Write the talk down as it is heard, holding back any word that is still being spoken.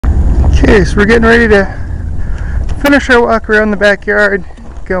Okay, so we're getting ready to finish our walk around the backyard,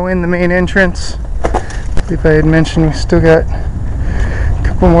 go in the main entrance. I believe I had mentioned we still got a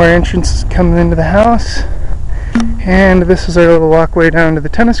couple more entrances coming into the house. And this is our little walkway down to the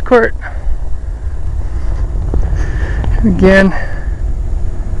tennis court. And again,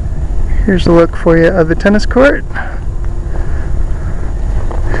 here's a look for you of the tennis court.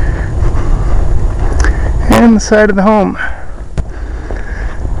 And the side of the home.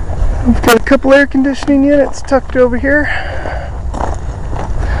 We've got a couple air conditioning units tucked over here.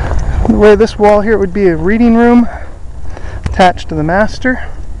 The way this wall here would be a reading room attached to the master.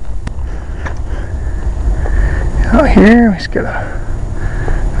 Out here we've got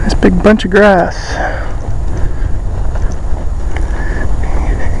a nice big bunch of grass.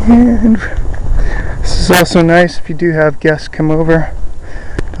 And this is also nice if you do have guests come over.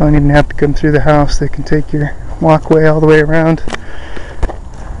 Don't even have to come through the house. They can take your walkway all the way around.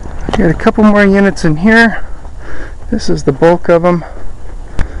 Got a couple more units in here. This is the bulk of them.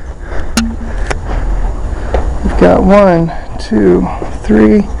 We've got 1, 2,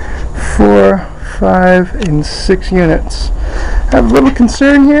 3, 4, 5, and 6 units. I have a little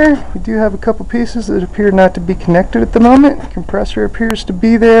concern here. We do have a couple pieces that appear not to be connected at the moment. The compressor appears to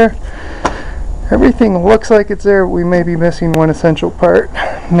be there. Everything looks like it's there, but we may be missing one essential part.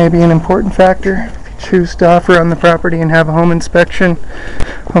 Maybe an important factor. Choose to offer on the property and have a home inspection,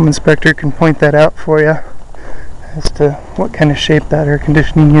 home inspector can point that out for you as to what kind of shape that air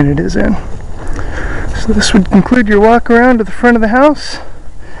conditioning unit is in. So this would conclude your walk around to the front of the house,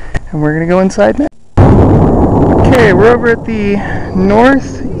 and we're going to go inside now. Okay, we're over at the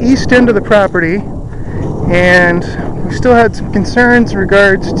northeast end of the property, and we still had some concerns in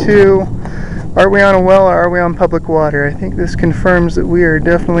regards to, are we on a well or are we on public water? I think this confirms that we are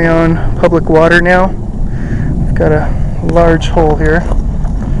definitely on public water now. We've got a large hole here,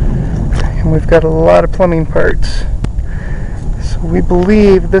 and we've got a lot of plumbing parts. So we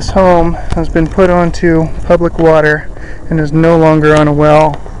believe this home has been put onto public water and is no longer on a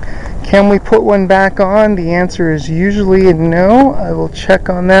well. Can we put one back on? The answer is usually no. I will check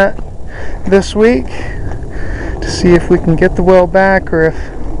on that this week to see if we can get the well back, or if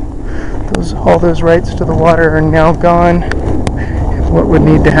all those rights to the water are now gone, and what would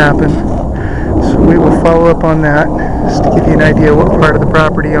need to happen. So we will follow up on that, just to give you an idea what part of the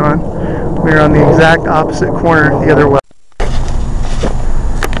property on. We're on the exact opposite corner the other way.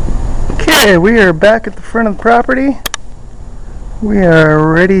 Okay, we are back at the front of the property. We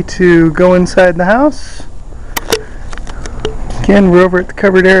are ready to go inside the house. Again, we're over at the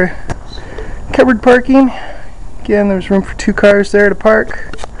covered area, covered parking. Again, there's room for 2 cars there to park.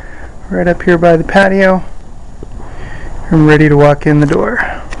 Right up here by the patio. I'm ready to walk in the door.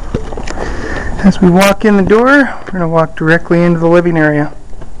 As we walk in the door, we're going to walk directly into the living area.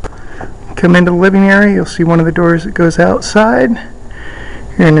 Come into the living area, you'll see one of the doors that goes outside.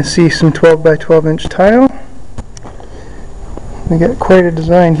 You're going to see some 12 by 12 inch tile. We got quite a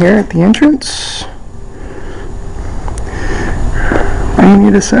design here at the entrance. Bringing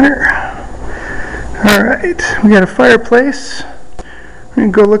you to center. Alright, we got a fireplace. We're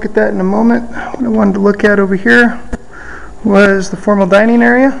going to go look at that in a moment. What I wanted to look at over here was the formal dining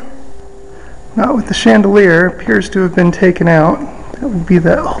area. Not with the chandelier, appears to have been taken out. That would be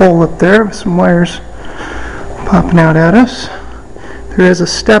that hole up there with some wires popping out at us. There is a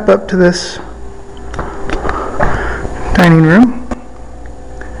step up to this dining room.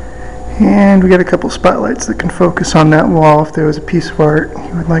 And we got a couple spotlights that can focus on that wall if there was a piece of art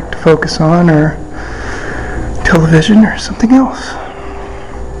you would like to focus on, or television or something else.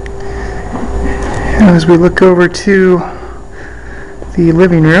 As we look over to the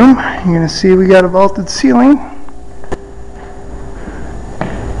living room, you're going to see we got a vaulted ceiling,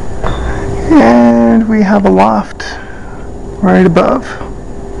 and we have a loft right above.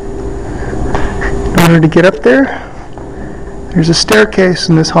 In order to get up there, there's a staircase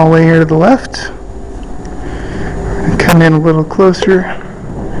in this hallway here to the left. We're going to come in a little closer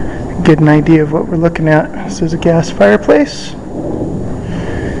and get an idea of what we're looking at. This is a gas fireplace,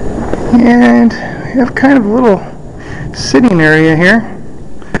 and we have kind of a little sitting area here.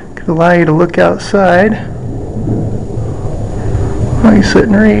 Could allow you to look outside while you sit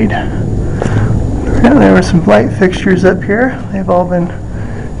and read. Yeah, there were some light fixtures up here. They've all been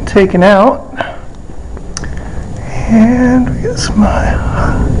taken out. And we got some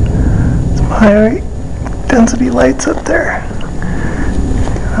high density lights up there.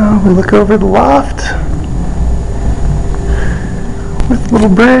 We look over the loft with a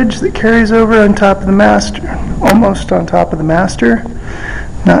little bridge that carries over on top of the master, almost on top of the master,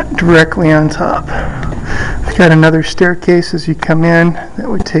 not directly on top. We've got another staircase as you come in that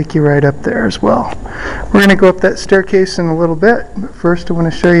would take you right up there as well. We're going to go up that staircase in a little bit, but first I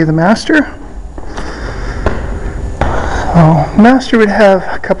want to show you the master. Master would have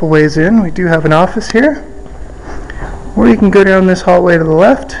a couple ways in. We do have an office here, or you can go down this hallway to the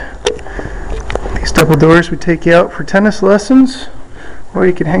left. These double doors would take you out for tennis lessons, or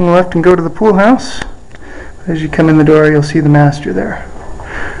you could hang left and go to the pool house. As you come in the door, you'll see the master there.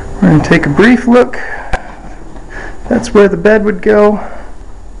 We're going to take a brief look. That's where the bed would go.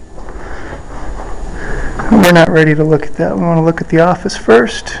 We're not ready to look at that. We want to look at the office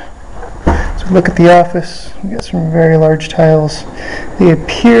first. So look at the office. We got some very large tiles. They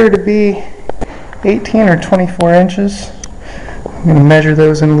appear to be 18 or 24 inches. I'm going to measure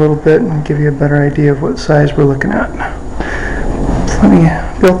those in a little bit and give you a better idea of what size we're looking at. Plenty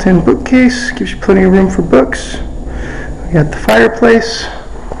of built-in bookcase, gives you plenty of room for books. We got the fireplace.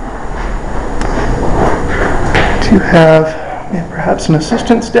 To have perhaps an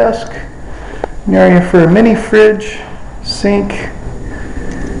assistant's desk, an area for a mini fridge, sink,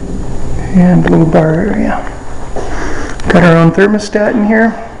 and a little bar area. Got our own thermostat in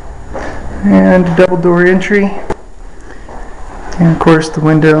here, and a double door entry, and of course the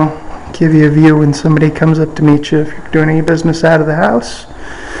window give you a view when somebody comes up to meet you if you're doing any business out of the house.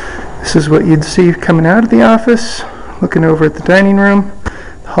 This is what you'd see coming out of the office, looking over at the dining room,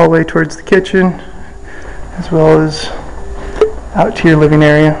 the hallway towards the kitchen, as well as out to your living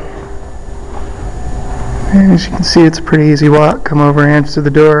area. And as you can see, it's a pretty easy walk. Come over, answer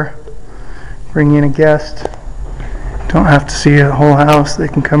the door, bring in a guest. Don't have to see a whole house, they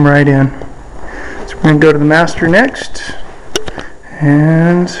can come right in. So we're going to go to the master next.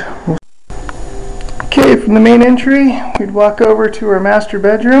 And okay, from the main entry, we'd walk over to our master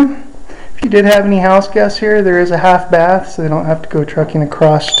bedroom. If you did have any house guests here, there is a half bath, so they don't have to go trucking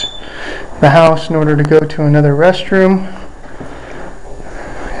across the house in order to go to another restroom.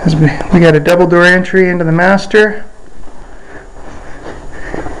 As we got a double door entry into the master,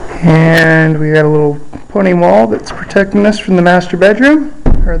 and we got a little pony wall that's protecting us from the master bedroom,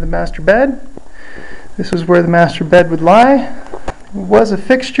 or the master bed. This is where the master bed would lie. There was a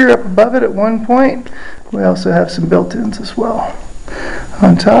fixture up above it at one point. We also have some built-ins as well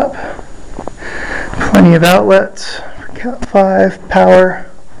on top. Plenty of outlets for Cat 5, power,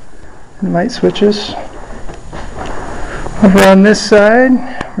 and light switches. Over on this side,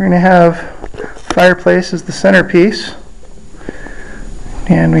 we're going to have fireplace as the centerpiece,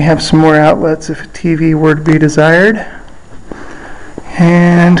 and we have some more outlets if a TV were to be desired.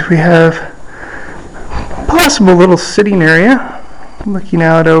 And we have a possible little sitting area looking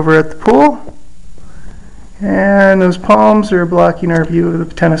out over at the pool, and those palms are blocking our view of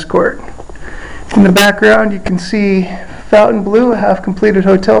the tennis court. In the background you can see Fontainebleau, a half-completed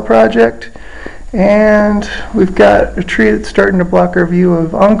hotel project, and we've got a tree that's starting to block our view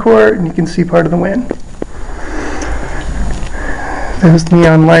of Encore, and you can see part of the wind. Those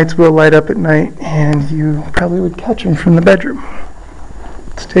neon lights will light up at night, and you probably would catch them from the bedroom.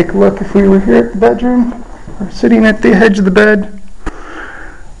 Let's take a look. If we were here at the bedroom, or sitting at the edge of the bed,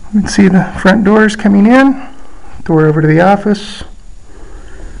 we can see the front doors coming in, door over to the office,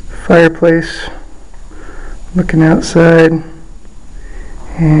 fireplace, looking outside,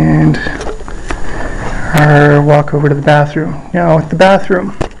 and our walk over to the bathroom. Now with the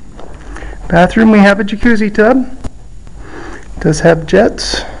bathroom we have a jacuzzi tub. It does have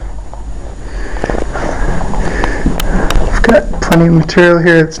jets. We've got plenty of material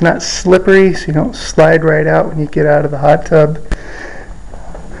here that's not slippery, so you don't slide right out when you get out of the hot tub,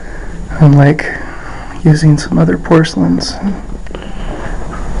 unlike using some other porcelains.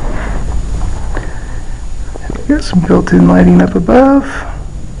 We've got some built-in lighting up above,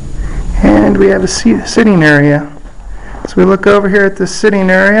 and we have a sitting area. So we look over here at this sitting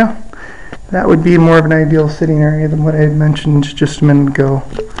area. That would be more of an ideal sitting area than what I had mentioned just a minute ago.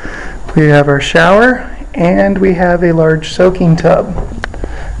 We have our shower, and we have a large soaking tub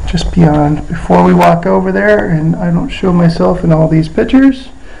just beyond. Before we walk over there, and I don't show myself in all these pictures,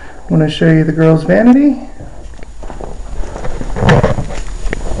 I want to show you the girl's vanity.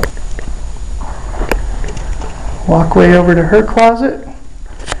 Walkway over to her closet,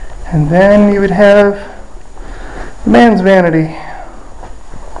 and then you would have the man's vanity.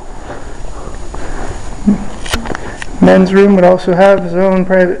 Men's room would also have his own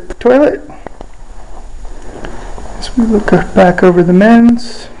private toilet. As we look back over the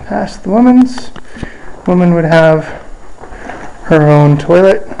men's, past the women's, woman would have her own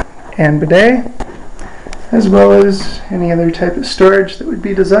toilet and bidet, as well as any other type of storage that would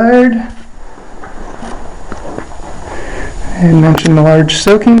be desired. I mentioned the large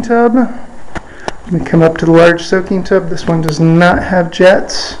soaking tub. We come up to the large soaking tub. This one does not have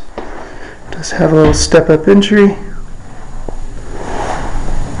jets. It does have a little step-up entry.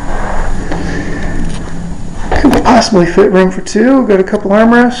 Could possibly fit room for two. We've got a couple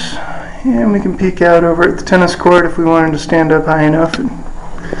armrests, and we can peek out over at the tennis court if we wanted to stand up high enough and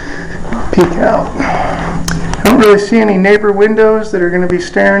peek out. I don't really see any neighbor windows that are going to be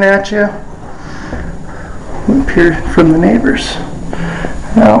staring at you up here from the neighbors.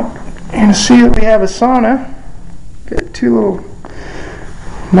 Now, you're going to see that we have a sauna. Got two little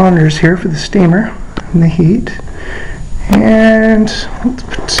monitors here for the steamer and the heat. And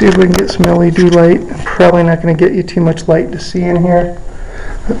let's see if we can get some LED light. Probably not going to get you too much light to see in here,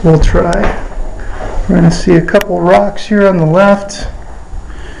 but we'll try. We're going to see a couple rocks here on the left,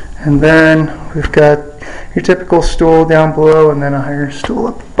 and then we've got your typical stool down below and then a higher stool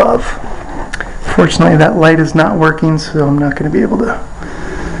up above. Fortunately, that light is not working, so I'm not going to be able to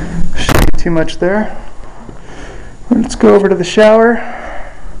show you too much there. Let's go over to the shower.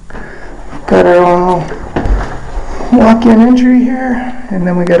 We've got our own walk-in entry here, and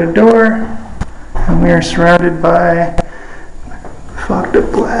then we got a door, and we are surrounded by fogged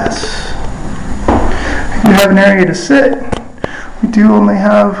up glass. We have an area to sit. We do only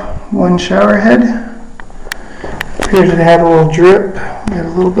have one shower head. Appears to have a little drip. We got a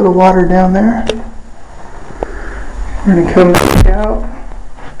little bit of water down there. We're going to come back out.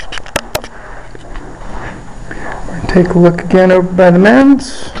 We're going to take a look again over by the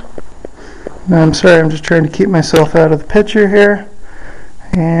men's. No, I'm sorry, I'm just trying to keep myself out of the picture here.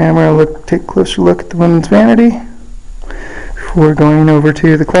 And we're going to take a closer look at the women's vanity before going over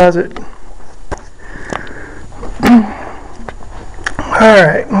to the closet.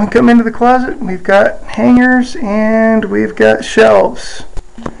 Alright, when we come into the closet, we've got hangers and we've got shelves.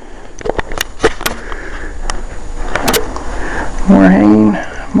 More hanging,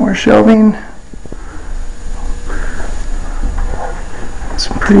 more shelving.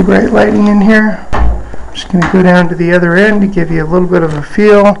 Some pretty bright lighting in here. I'm just going to go down to the other end to give you a little bit of a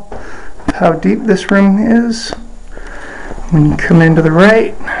feel of how deep this room is. When you come into the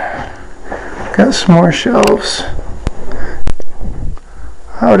right, got some more shelves.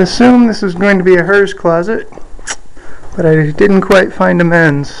 I would assume this is going to be a hers closet, but I didn't quite find a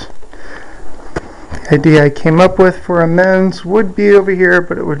men's. The idea I came up with for a men's would be over here,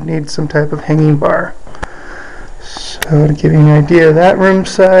 but it would need some type of hanging bar. So to give you an idea of that room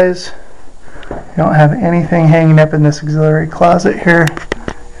size, you don't have anything hanging up in this auxiliary closet here.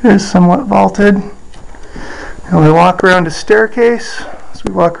 It is somewhat vaulted. And we walk around a staircase. So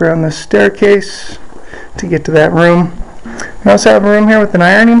we walk around this staircase to get to that room. We also have a room here with an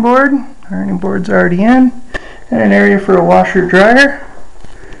ironing board. Ironing board's already in. And an area for a washer dryer.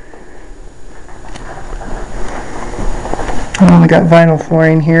 And we got vinyl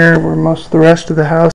flooring here where most of the rest of the house